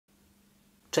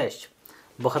Cześć!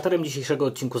 Bohaterem dzisiejszego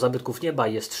odcinku Zabytków Nieba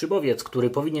jest szybowiec, który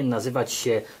powinien nazywać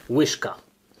się Łyżka,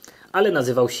 ale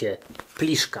nazywał się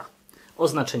Pliszka.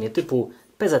 Oznaczenie typu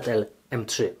PZL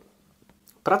M-3.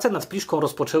 Prace nad Pliszką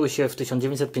rozpoczęły się w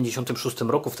 1956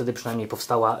 roku, wtedy przynajmniej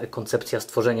powstała koncepcja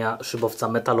stworzenia szybowca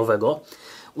metalowego.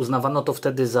 Uznawano to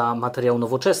wtedy za materiał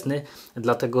nowoczesny,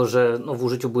 dlatego że w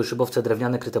użyciu były szybowce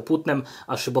drewniane kryte płótnem,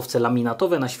 a szybowce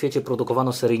laminatowe na świecie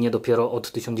produkowano seryjnie dopiero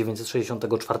od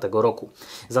 1964 roku.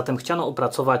 Zatem chciano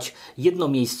opracować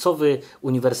jednomiejscowy,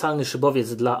 uniwersalny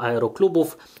szybowiec dla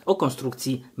aeroklubów o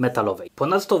konstrukcji metalowej.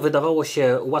 Ponadto wydawało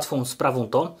się łatwą sprawą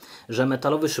to, że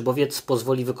metalowy szybowiec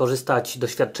pozwoli wykorzystać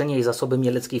doświadczenie i zasoby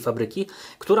mieleckiej fabryki,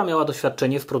 która miała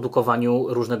doświadczenie w produkowaniu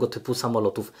różnego typu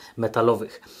samolotów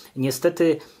metalowych.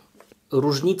 Niestety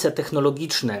różnice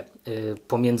technologiczne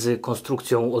pomiędzy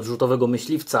konstrukcją odrzutowego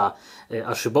myśliwca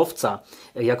a szybowca,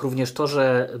 jak również to,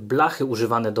 że blachy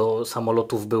używane do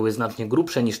samolotów były znacznie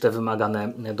grubsze niż te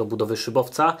wymagane do budowy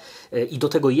szybowca i do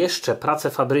tego jeszcze prace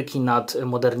fabryki nad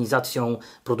modernizacją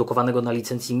produkowanego na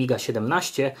licencji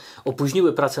MiG-17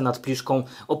 opóźniły pracę nad Pliszką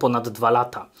o ponad 2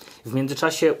 lata. W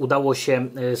międzyczasie udało się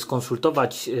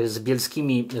skonsultować z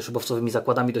bielskimi szybowcowymi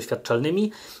zakładami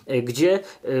doświadczalnymi, gdzie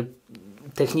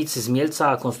technicy z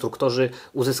Mielca, konstruktorzy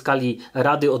uzyskali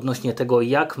rady odnośnie tego,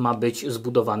 jak ma być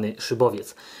zbudowany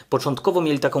szybowiec. Początkowo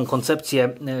mieli taką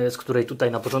koncepcję, z której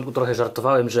tutaj na początku trochę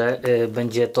żartowałem, że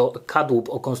będzie to kadłub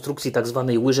o konstrukcji tak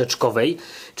zwanej łyżeczkowej,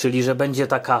 czyli że będzie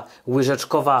taka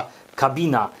łyżeczkowa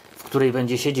kabina, w której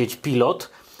będzie siedzieć pilot,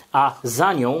 a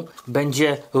za nią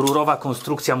będzie rurowa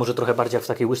konstrukcja, może trochę bardziej jak w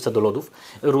takiej łyżce do lodów,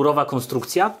 rurowa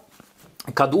konstrukcja,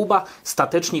 kadłuba,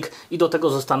 statecznik i do tego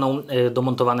zostaną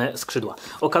domontowane skrzydła.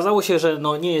 Okazało się, że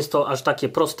nie jest to aż takie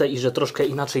proste i że troszkę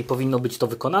inaczej powinno być to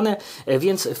wykonane,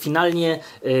 więc finalnie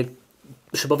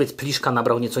szybowiec Pliszka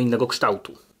nabrał nieco innego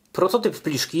kształtu. Prototyp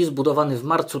Pliszki, zbudowany w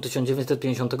marcu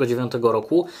 1959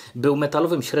 roku, był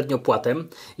metalowym średniopłatem.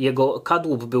 Jego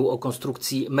kadłub był o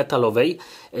konstrukcji metalowej.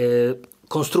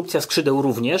 Konstrukcja skrzydeł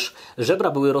również.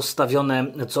 Żebra były rozstawione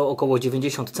co około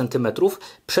 90 cm.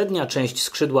 Przednia część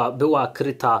skrzydła była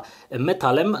kryta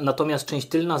metalem, natomiast część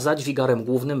tylna za dźwigarem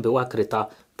głównym była kryta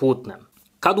płótnem.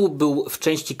 Kadłub był w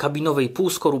części kabinowej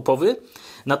półskorupowy,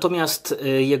 natomiast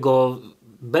jego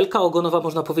belka ogonowa,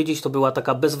 można powiedzieć, to była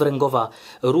taka bezwręgowa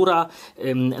rura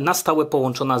na stałe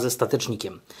połączona ze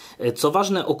statecznikiem. Co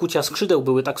ważne, okucia skrzydeł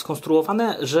były tak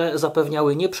skonstruowane, że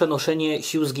zapewniały nieprzenoszenie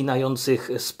sił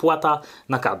zginających z płata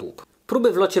na kadłub.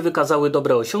 Próby w locie wykazały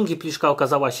dobre osiągi. Pliszka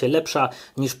okazała się lepsza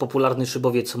niż popularny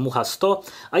szybowiec Mucha 100,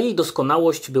 a jej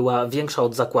doskonałość była większa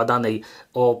od zakładanej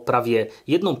o prawie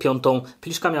 1/5.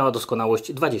 Pliszka miała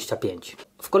doskonałość 25.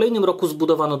 W kolejnym roku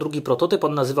zbudowano drugi prototyp,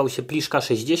 on nazywał się Pliszka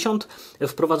 60.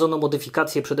 Wprowadzono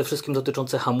modyfikacje przede wszystkim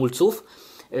dotyczące hamulców.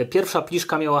 Pierwsza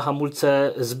Pliszka miała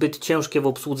hamulce zbyt ciężkie w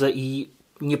obsłudze i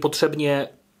niepotrzebnie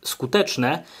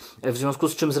skuteczne, w związku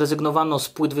z czym zrezygnowano z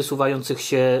płyt wysuwających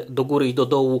się do góry i do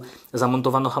dołu,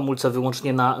 zamontowano hamulce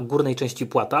wyłącznie na górnej części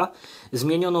płata.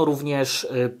 Zmieniono również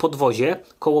podwozie,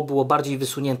 koło było bardziej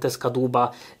wysunięte z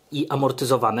kadłuba i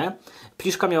amortyzowane.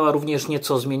 Pliszka miała również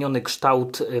nieco zmieniony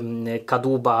kształt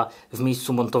kadłuba w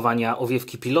miejscu montowania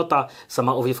owiewki pilota,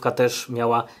 sama owiewka też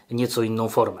miała nieco inną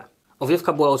formę.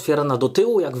 Owiewka była otwierana do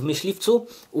tyłu, jak w myśliwcu,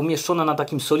 umieszczona na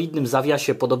takim solidnym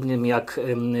zawiasie, podobnym jak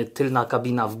tylna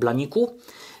kabina w blaniku.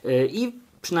 I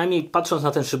przynajmniej patrząc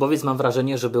na ten szybowiec, mam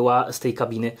wrażenie, że była z tej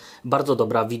kabiny bardzo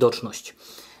dobra widoczność.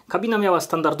 Kabina miała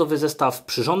standardowy zestaw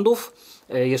przyrządów.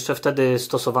 Jeszcze wtedy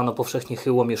stosowano powszechnie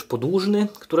chyłomierz podłużny,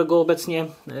 którego obecnie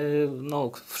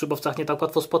w szybowcach nie tak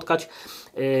łatwo spotkać.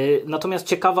 Natomiast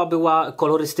ciekawa była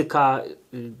kolorystyka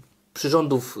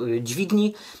przyrządów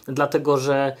dźwigni, dlatego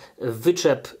że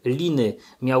wyczep liny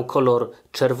miał kolor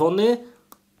czerwony,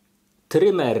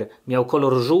 trymer miał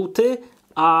kolor żółty,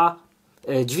 a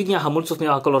dźwignia hamulców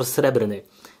miała kolor srebrny.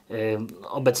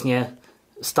 Obecnie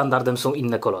standardem są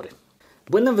inne kolory.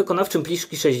 Błędem wykonawczym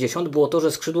Pliszki 60 było to,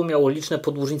 że skrzydło miało liczne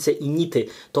podłużnice i nity.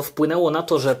 To wpłynęło na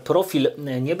to, że profil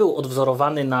nie był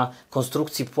odwzorowany na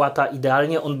konstrukcji płata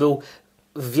idealnie. On był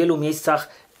w wielu miejscach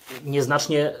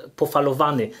nieznacznie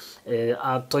pofalowany,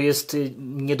 a to jest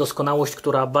niedoskonałość,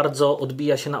 która bardzo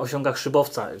odbija się na osiągach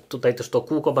szybowca. Tutaj też to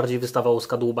kółko bardziej wystawało z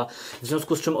kadłuba, w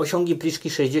związku z czym osiągi Pliszki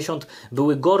 60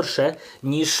 były gorsze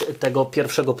niż tego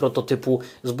pierwszego prototypu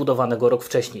zbudowanego rok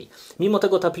wcześniej. Mimo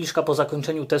tego ta Pliszka po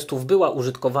zakończeniu testów była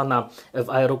użytkowana w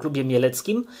aeroklubie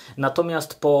mieleckim,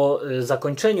 natomiast po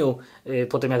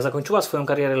tym jak zakończyła swoją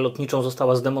karierę lotniczą,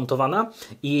 została zdemontowana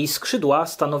i jej skrzydła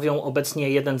stanowią obecnie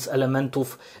jeden z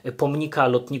elementów pomnika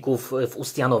lotników w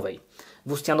Ustianowej.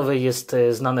 W Ustianowej jest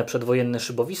znane przedwojenne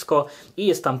szybowisko i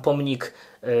jest tam pomnik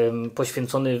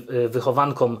poświęcony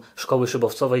wychowankom szkoły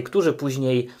szybowcowej, którzy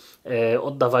później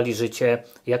oddawali życie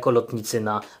jako lotnicy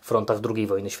na frontach II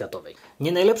wojny światowej.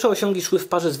 Nie najlepsze osiągi szły w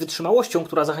parze z wytrzymałością,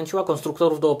 która zachęciła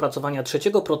konstruktorów do opracowania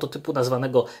trzeciego prototypu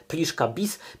nazwanego Pliszka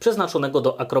bis, przeznaczonego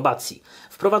do akrobacji.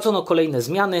 Wprowadzono kolejne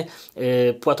zmiany,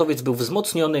 płatowiec był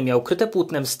wzmocniony, miał kryte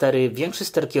płótnem stery, większy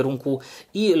ster kierunku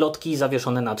i lotki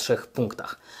zawieszone na 3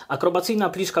 punktach. Akrobacyjna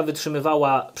Pliszka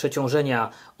wytrzymywała przeciążenia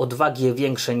o 2G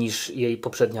większe niż jej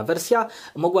poprzednia wersja.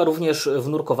 Mogła również w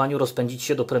nurkowaniu rozpędzić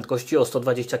się do prędkości o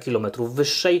 120 km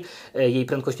wyższej. Jej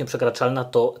prędkość nieprzekraczalna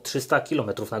to 300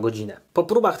 km na godzinę. Po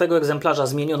próbach tego egzemplarza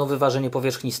zmieniono wyważenie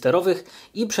powierzchni sterowych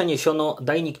i przeniesiono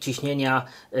dajnik ciśnienia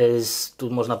tu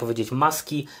można powiedzieć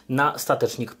maski na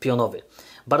statecznik pionowy.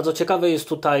 Bardzo ciekawy jest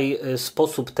tutaj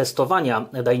sposób testowania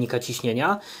dajnika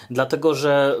ciśnienia, dlatego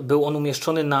że był on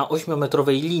umieszczony na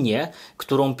 8-metrowej linie,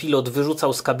 którą pilot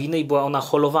wyrzucał z kabiny i była ona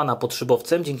holowana pod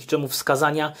szybowcem, dzięki czemu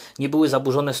wskazania nie były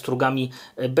zaburzone strugami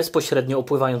bezpośrednio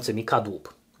opływającymi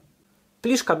kadłub.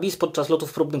 Pliszka bis podczas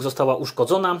lotów próbnych została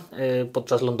uszkodzona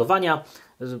podczas lądowania.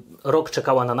 Rok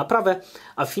czekała na naprawę,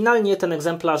 a finalnie ten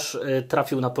egzemplarz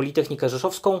trafił na Politechnikę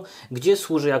Rzeszowską, gdzie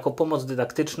służy jako pomoc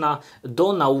dydaktyczna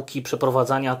do nauki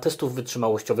przeprowadzania testów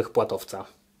wytrzymałościowych płatowca.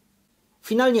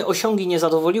 Finalnie osiągi nie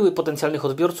zadowoliły potencjalnych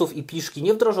odbiorców i Pliszki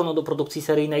nie wdrożono do produkcji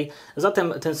seryjnej,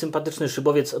 zatem ten sympatyczny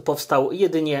szybowiec powstał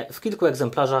jedynie w kilku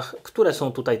egzemplarzach, które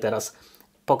są tutaj teraz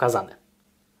pokazane.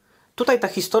 Tutaj ta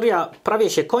historia prawie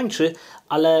się kończy,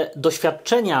 ale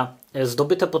doświadczenia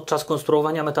zdobyte podczas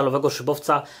konstruowania metalowego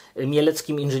szybowca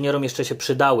mieleckim inżynierom jeszcze się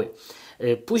przydały.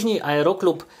 Później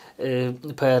Aeroklub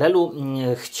PRL-u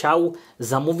chciał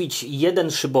zamówić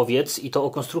jeden szybowiec i to o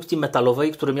konstrukcji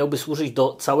metalowej, który miałby służyć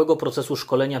do całego procesu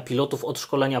szkolenia pilotów, od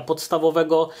szkolenia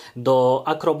podstawowego do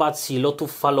akrobacji,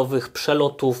 lotów falowych,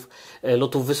 przelotów,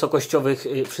 lotów wysokościowych,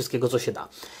 wszystkiego co się da.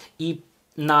 I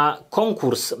na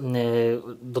konkurs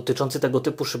dotyczący tego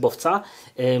typu szybowca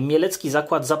mielecki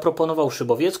zakład zaproponował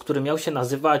szybowiec, który miał się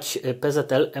nazywać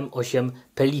PZL M-3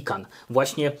 Pliszka.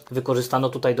 Właśnie wykorzystano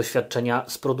tutaj doświadczenia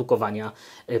z produkowania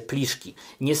Pliszki.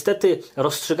 Niestety,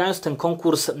 rozstrzygając ten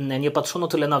konkurs, nie patrzono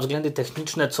tyle na względy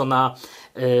techniczne, co na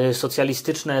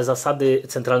socjalistyczne zasady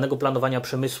centralnego planowania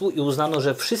przemysłu i uznano,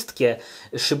 że wszystkie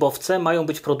szybowce mają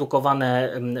być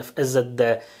produkowane w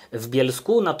SZD w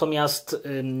Bielsku, natomiast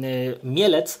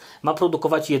Mielec ma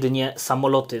produkować jedynie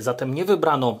samoloty. Zatem nie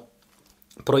wybrano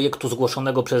projektu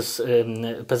zgłoszonego przez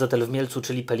PZL w Mielcu,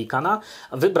 czyli Pelikana,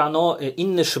 a wybrano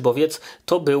inny szybowiec,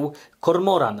 to był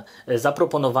kormoran,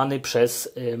 zaproponowany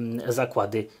przez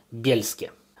zakłady bielskie.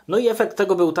 No i efekt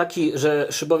tego był taki, że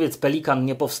szybowiec Pelikan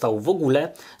nie powstał w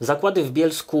ogóle. Zakłady w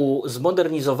Bielsku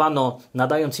zmodernizowano,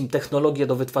 nadając im technologię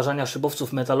do wytwarzania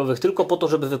szybowców metalowych tylko po to,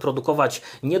 żeby wyprodukować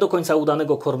nie do końca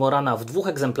udanego kormorana w 2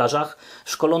 egzemplarzach.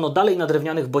 Szkolono dalej na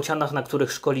drewnianych bocianach, na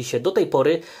których szkoli się do tej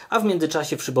pory, a w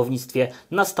międzyczasie w szybownictwie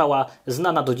nastała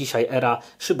znana do dzisiaj era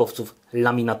szybowców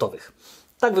laminatowych.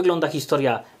 Tak wygląda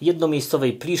historia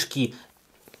jednomiejscowej Pliszki,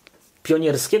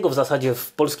 pionierskiego w zasadzie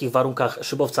w polskich warunkach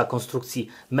szybowca konstrukcji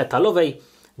metalowej.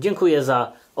 Dziękuję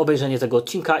za obejrzenie tego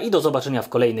odcinka i do zobaczenia w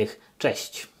kolejnych.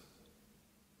 Cześć!